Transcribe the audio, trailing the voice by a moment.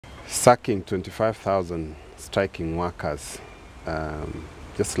Sacking 25,000 striking workers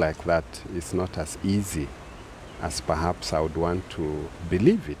just like that is not as easy as perhaps I would want to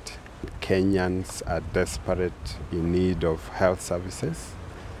believe it. Kenyans are desperate in need of health services.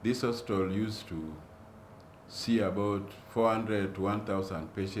 This hospital used to see about 400 to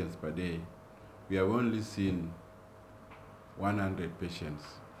 1,000 patients per day. We have only seen 100 patients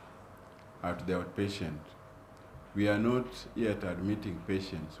at the outpatient. We are not yet admitting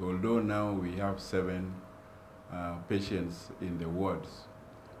patients, although now we have 7 patients in the wards.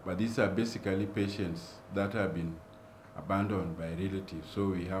 But these are basically patients that have been abandoned by relatives, so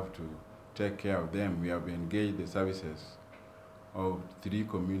we have to take care of them. We have engaged the services of 3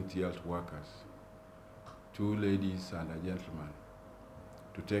 community health workers, 2 ladies and a gentleman,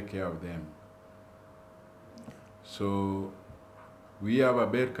 to take care of them. So we have a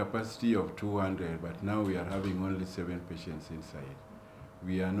bed capacity of 200, but now we are having only 7 patients inside.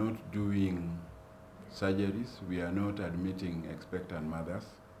 We are not doing surgeries. We are not admitting expectant mothers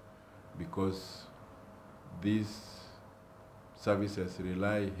because these services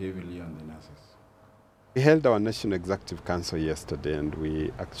rely heavily on the nurses. We held our National Executive Council yesterday, and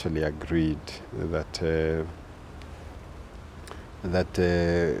we actually agreed that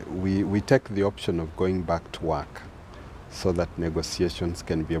we take the option of going back to work so that negotiations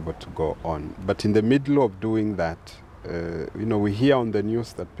can be able to go on. But in the middle of doing that, we hear on the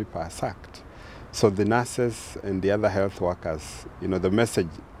news that people are sacked. So the nurses and the other health workers, the message,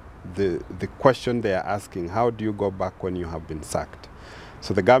 the question they are asking, how do you go back when you have been sacked?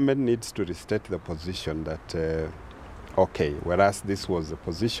 So the government needs to restate the position that, okay, whereas this was the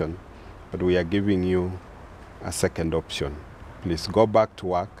position, but we are giving you a second option. Please go back to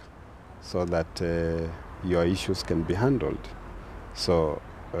work so that your issues can be handled. So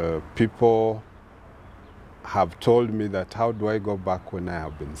people have told me that, how do I go back when I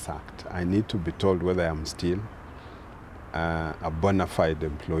have been sacked? I need to be told whether I'm still a bona fide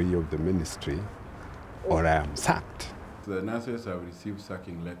employee of the ministry or I am sacked. The nurses have received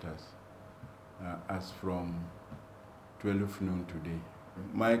sacking letters as from 12 noon today.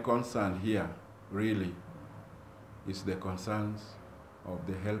 My concern here really is the concerns of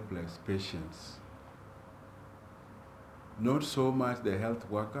the helpless patients. Not so much the health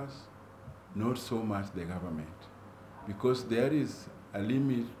workers, not so much the government, because there is a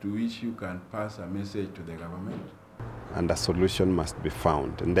limit to which you can pass a message to the government. And a solution must be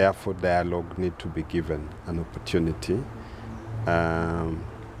found, and therefore dialogue need to be given an opportunity. And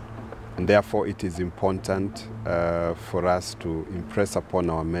therefore it is important for us to impress upon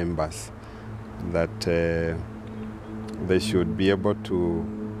our members that they should be able to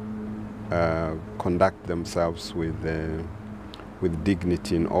conduct themselves with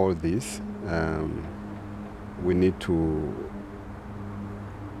dignity in all this. We need to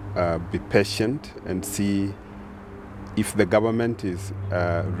be patient and see if the government is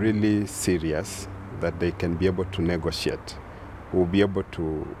really serious that they can be able to negotiate. We'll be able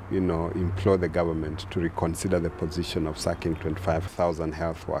to, implore the government to reconsider the position of sacking 25,000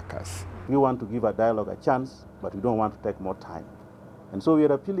 health workers. We want to give a dialogue a chance, but we don't want to take more time. And so we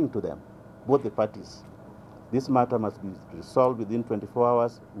are appealing to them, both the parties. This matter must be resolved within 24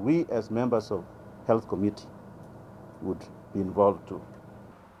 hours. We, as members of Health Committee, would be involved too.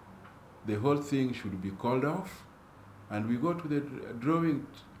 The whole thing should be called off, and we go to the drawing,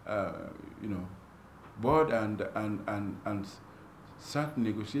 board and start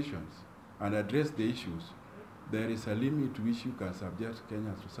negotiations and address the issues. There is a limit to which you can subject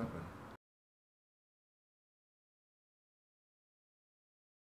Kenyans to suffering.